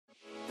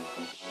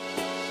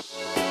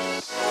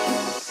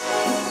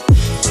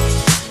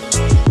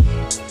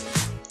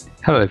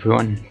Hello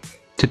everyone.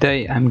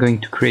 Today I'm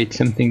going to create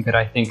something that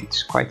I think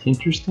is quite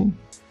interesting.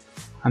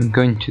 I'm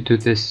going to do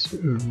this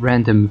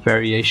random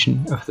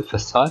variation of the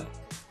facade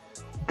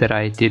that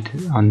I did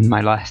on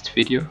my last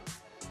video.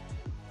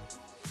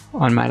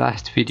 On my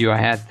last video I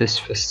had this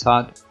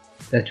facade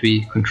that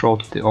we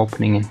controlled the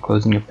opening and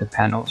closing of the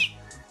panels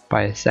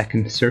by a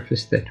second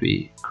surface that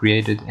we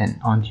created and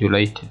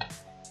undulated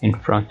in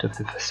front of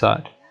the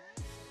facade.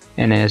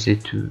 And as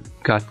it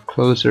got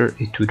closer,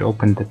 it would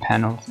open the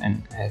panels,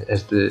 and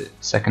as the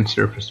second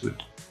surface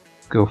would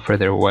go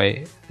further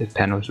away, the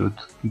panels would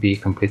be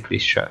completely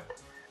shut.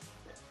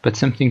 But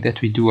something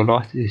that we do a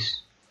lot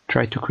is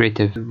try to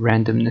create a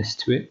randomness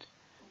to it.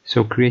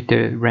 So create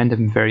a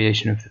random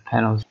variation of the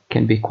panels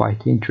can be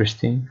quite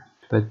interesting,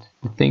 but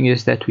the thing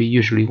is that we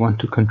usually want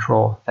to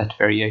control that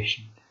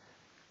variation.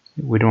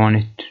 We don't want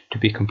it to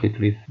be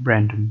completely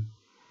random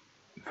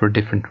for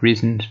different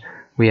reasons.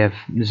 We have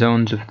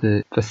zones of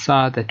the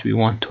facade that we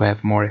want to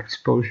have more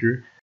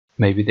exposure.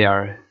 Maybe they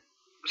are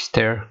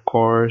stair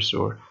cores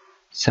or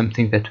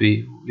something that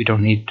we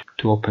don't need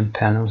to open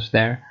panels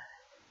there.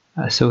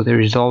 So there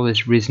is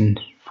always reason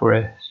for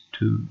us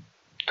to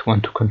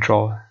want to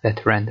control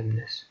that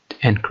randomness.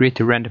 And create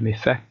a random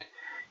effect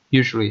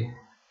usually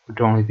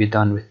would only be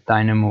done with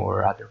Dynamo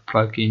or other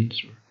plugins.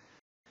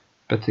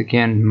 But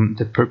again,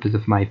 the purpose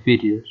of my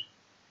videos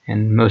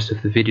and most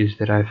of the videos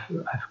that I've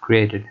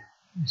created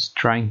is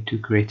trying to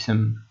create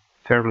some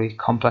fairly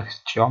complex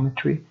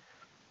geometry,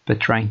 but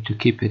trying to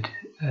keep it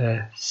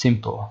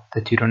simple,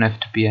 that you don't have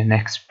to be an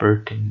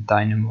expert in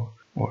Dynamo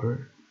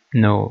or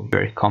know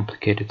very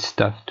complicated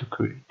stuff to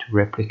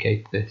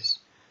replicate this.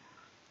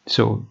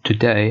 So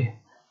today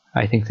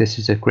I think this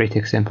is a great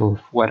example of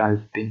what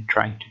I've been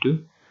trying to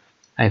do.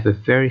 I have a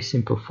very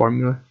simple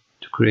formula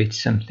to create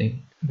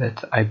something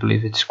that I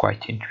believe it's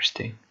quite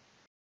interesting.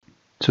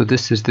 So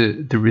this is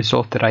the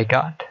result that I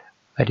got.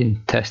 I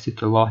didn't test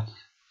it a lot,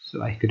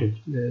 so I could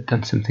have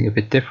done something a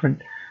bit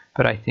different,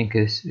 but I think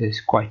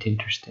is quite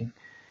interesting.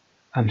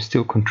 I'm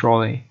still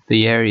controlling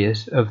the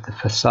areas of the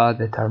facade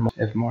that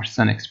have more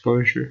sun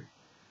exposure,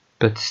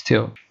 but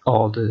still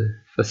all the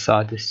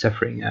facade is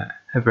suffering a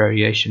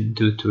variation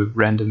due to a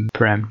random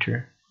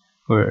parameter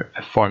or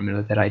a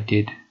formula that I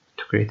did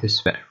to create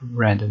this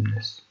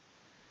randomness.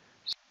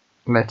 So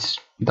let's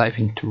dive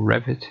into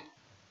Revit,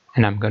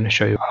 and I'm going to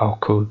show you how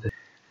cool this is.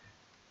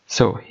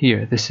 So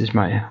here, this is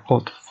my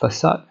old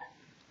facade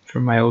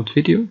from my old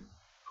video.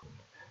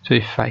 So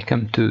if I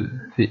come to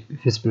the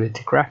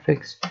visibility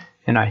graphics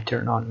and I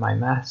turn on my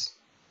mask,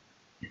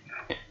 you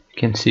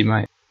can see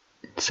my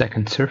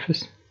second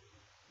surface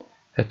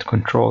that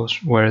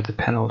controls where the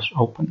panels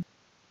open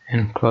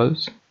and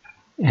close,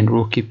 and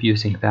we'll keep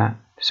using that.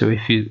 So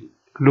if you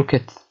look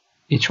at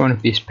each one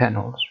of these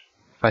panels,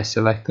 if I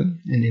select them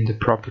and in the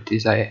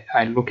properties I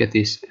look at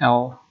this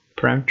L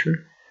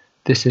parameter,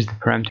 this is the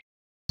parameter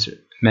that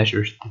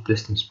measures the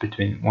distance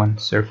between one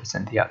surface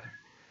and the other.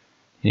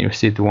 And you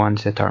see the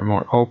ones that are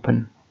more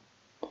open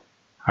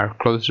are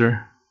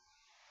closer,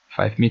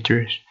 5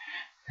 meters,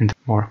 and the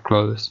more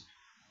close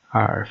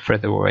are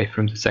further away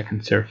from the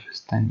second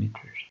surface, 10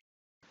 meters.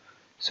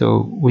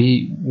 So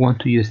we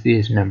want to use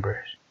these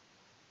numbers.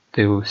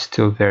 They will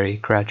still vary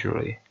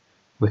gradually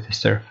with the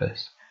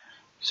surface.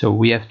 So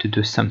we have to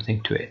do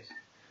something to it.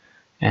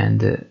 And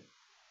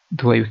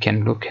the way we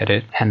can look at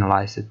it,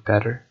 analyze it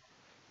better,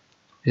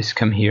 is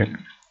come here.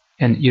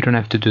 And you don't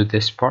have to do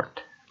this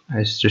part.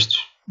 It's just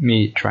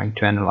me trying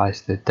to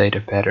analyze the data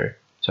better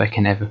so I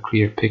can have a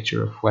clear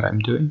picture of what I'm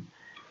doing.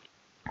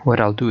 What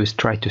I'll do is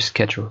try to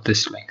schedule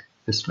this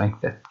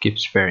length that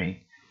keeps varying,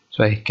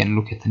 so I can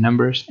look at the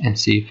numbers and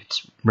see if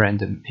it's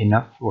random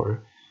enough or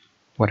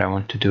what I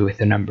want to do with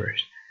the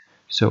numbers.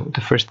 So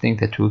the first thing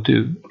that we'll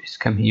do is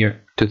come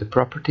here to the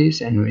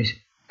properties and we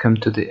come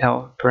to the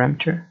L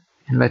parameter,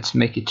 and let's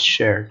make it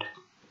shared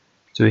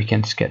so we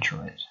can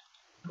schedule it.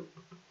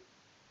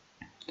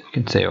 You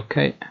can say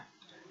OK,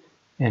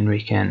 and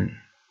we can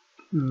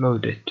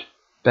load it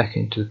back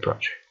into the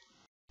project.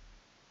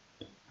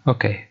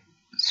 Okay,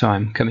 so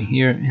I'm coming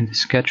here in the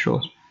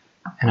schedules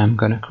and I'm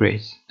gonna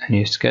create a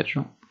new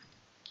schedule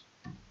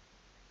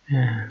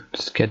and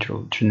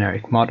schedule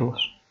generic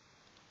models.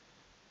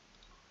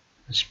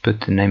 Let's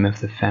put the name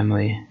of the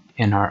family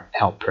and our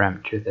L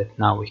parameter that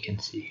now we can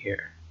see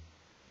here.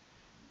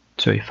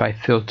 So if I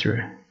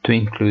filter to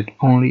include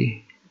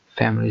only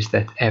families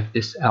that have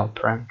this L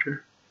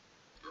parameter,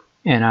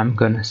 and I'm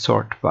gonna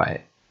sort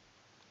by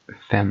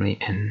family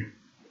and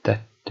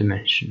that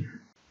dimension.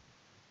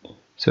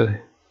 So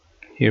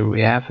here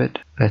we have it.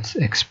 Let's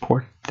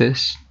export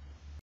this.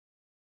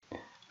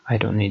 I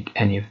don't need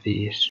any of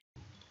these.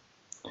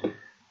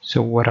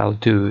 So what I'll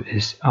do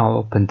is I'll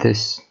open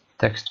this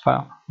text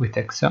file with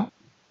Excel,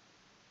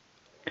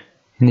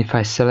 and if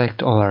I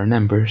select all our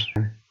numbers,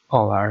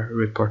 all our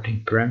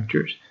reporting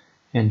parameters,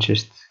 and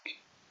just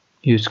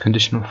use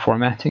conditional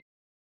formatting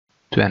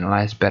to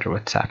analyze better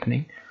what's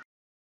happening.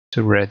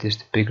 So red is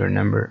the bigger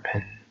number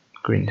and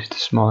green is the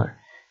smaller.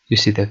 You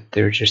see that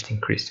they're just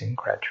increasing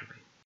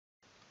gradually.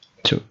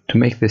 So to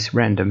make this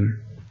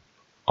random,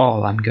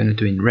 all I'm going to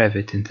do in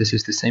Revit, and this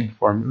is the same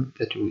formula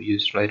that we'll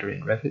use later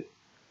in Revit.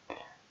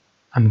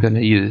 I'm going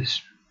to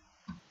use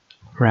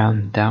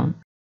round down.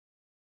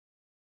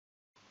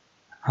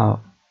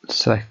 I'll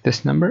select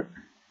this number,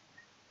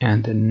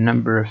 and the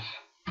number of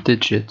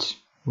digits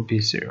will be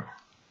 0.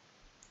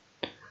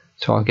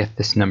 So I'll get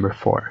this number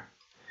 4.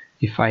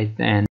 If I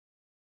then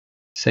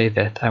say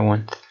that I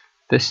want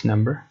this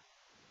number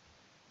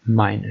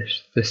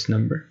minus this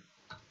number,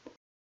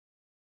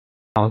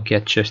 I'll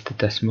get just the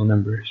decimal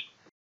numbers.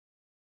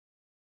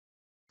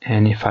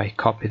 And if I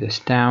copy this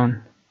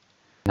down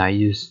and I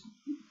use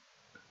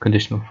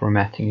conditional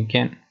formatting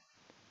again,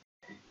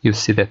 you'll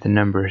see that the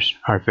numbers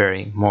are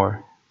varying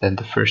more than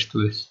the first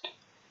list.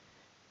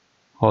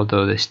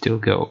 Although they still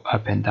go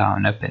up and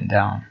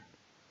down,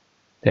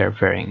 they're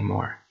varying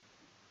more.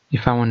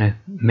 If I want to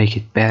make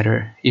it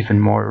better,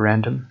 even more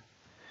random,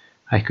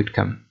 I could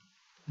come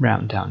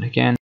round down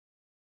again,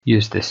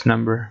 use this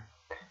number,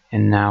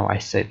 and now I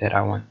say that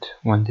I want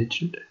 1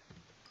 digit.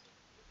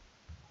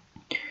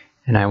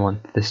 And I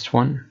want this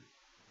one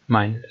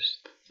minus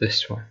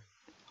this one.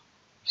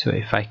 So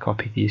if I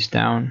copy these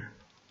down,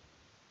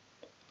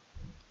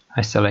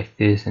 I select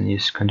this and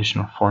use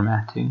conditional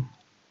formatting.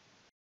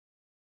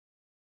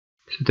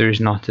 So there is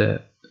not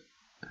a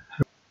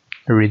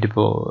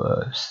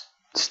readable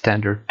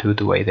standard to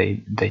the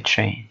way they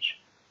change.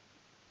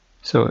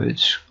 So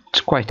it's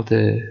quite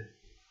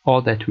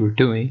all that we're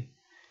doing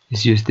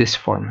is use this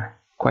formula.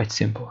 Quite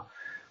simple.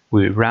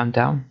 We round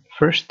down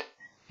first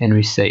and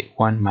we say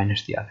 1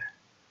 minus the other.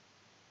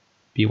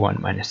 B1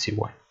 minus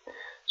C1.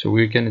 So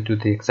we're going to do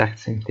the exact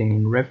same thing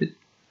in Revit.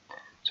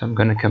 So I'm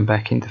going to come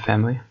back into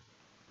family.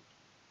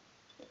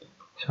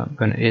 So I'm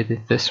going to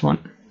edit this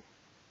one.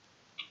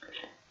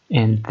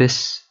 And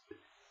this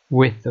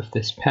width of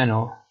this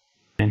panel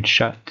and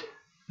shut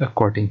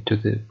according to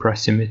the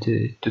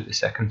proximity to the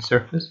second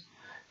surface.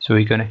 So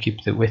we're going to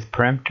keep the width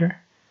parameter.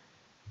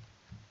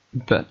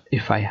 But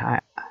if I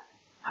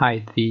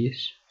hide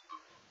these,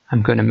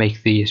 I'm going to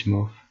make these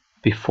move.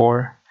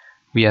 Before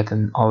we had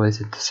them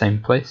always at the same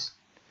place,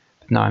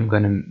 but now I'm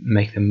going to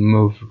make them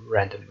move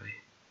randomly.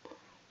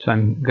 So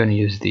I'm going to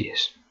use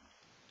these.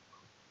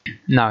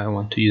 Now I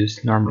want to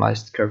use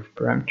normalized curve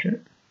parameter,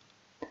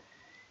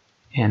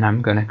 and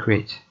I'm going to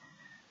create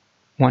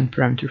one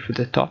parameter for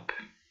the top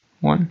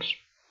ones,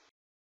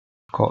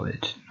 call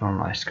it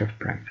normalized curve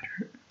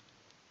parameter,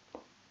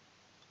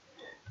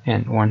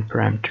 and one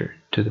parameter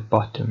to the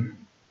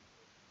bottom,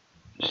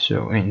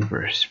 so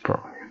inverse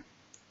probably.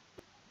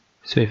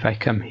 So if I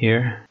come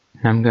here,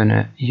 I'm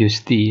gonna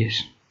use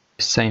these,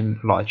 same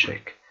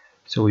logic.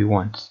 So we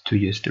want to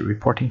use the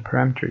reporting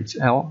parameter, it's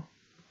L,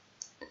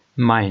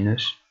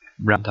 minus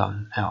round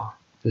down L.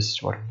 This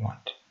is what we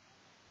want.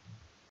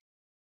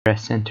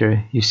 Press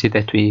enter, you see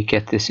that we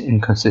get this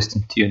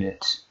inconsistent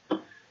units.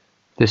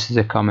 This is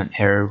a common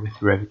error with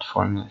Revit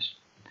formulas.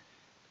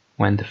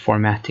 When the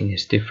formatting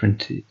is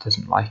different, it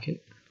doesn't like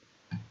it.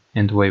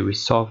 And the way we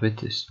solve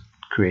it is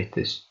create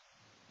this.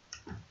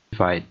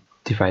 Divide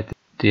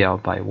the L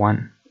by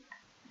 1,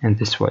 and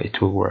this way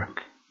it will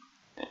work.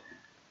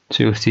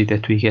 So you'll see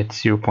that we get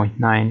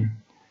 0.9.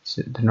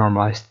 So the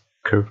normalized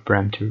curve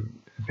parameter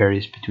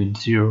varies between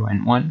 0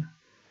 and 1.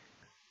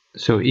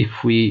 So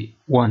if we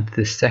want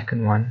the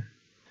second one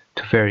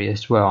to vary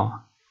as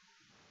well,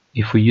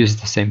 if we use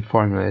the same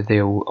formula,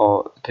 they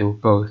will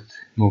both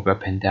move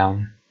up and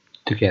down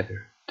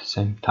together at the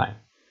same time.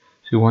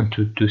 So we want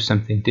to do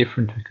something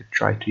different, we could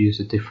try to use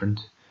a different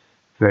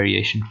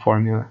variation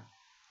formula,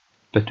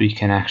 but we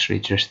can actually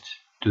just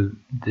do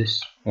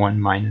this 1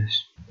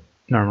 minus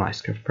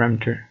normalized curve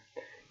parameter,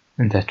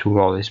 and that will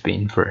always be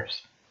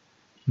inverse.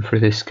 And for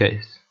this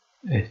case,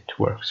 it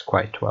works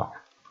quite well.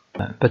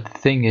 But the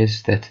thing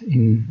is that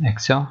in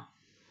Excel,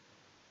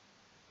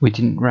 we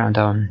didn't round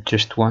down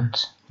just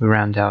once, we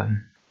round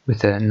down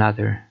with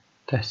another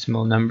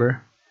decimal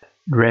number.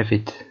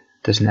 Revit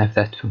doesn't have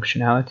that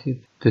functionality.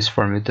 This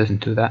formula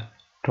doesn't do that.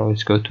 It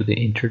always go to the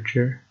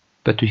integer,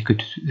 but we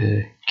could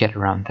get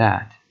around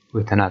that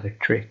with another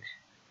trick.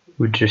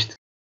 We just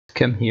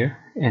come here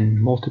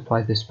and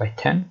multiply this by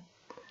 10.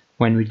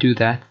 When we do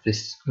that,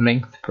 this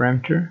length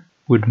parameter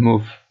would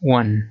move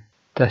one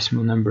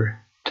decimal number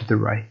to the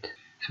right.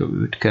 So we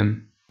would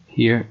come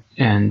here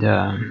and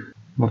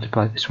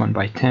multiply this one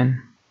by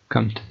 10,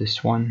 come to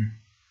this one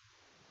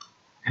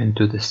and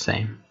do the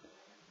same,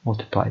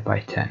 multiply by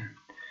 10.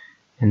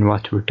 And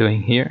what we're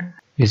doing here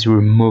is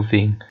we're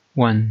moving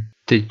one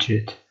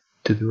digit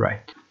to the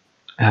right.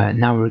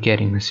 Now we're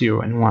getting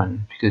 0 and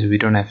 1 because we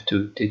don't have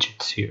 2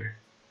 digits here.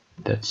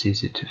 That's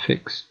easy to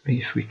fix.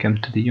 If we come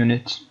to the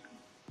units,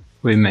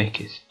 we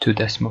make it 2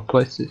 decimal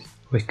places.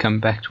 We come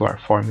back to our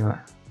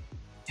formula,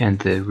 and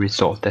the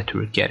result that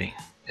we're getting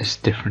is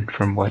different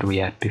from what we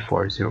had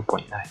before,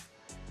 0.9.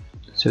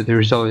 So there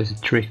is always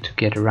a trick to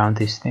get around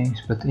these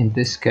things, but in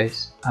this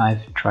case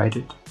I've tried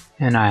it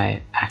and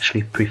I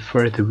actually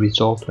prefer the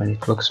result when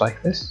it looks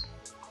like this,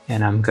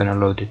 and I'm gonna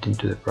load it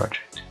into the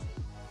project.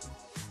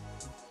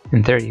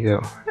 And there you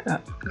go.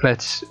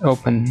 Let's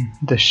open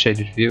the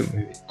shaded view,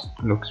 maybe it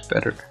looks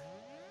better.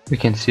 We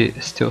can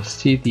still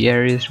see the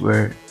areas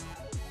where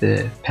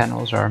the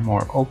panels are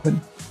more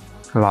open,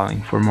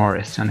 allowing for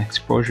more sun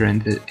exposure in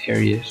the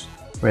areas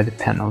where the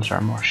panels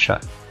are more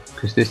shut,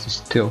 because this is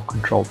still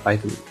controlled by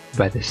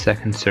the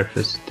second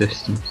surface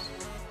distance.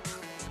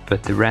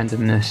 But the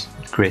randomness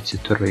creates a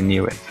totally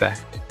new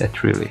effect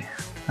that really,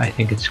 I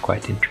think it's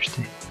quite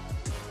interesting.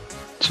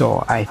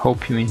 So I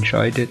hope you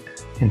enjoyed it,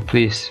 and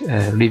please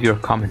leave your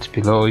comments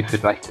below if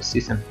you'd like to see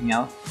something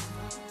else.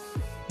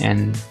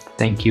 And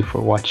thank you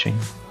for watching.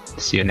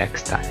 See you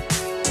next time.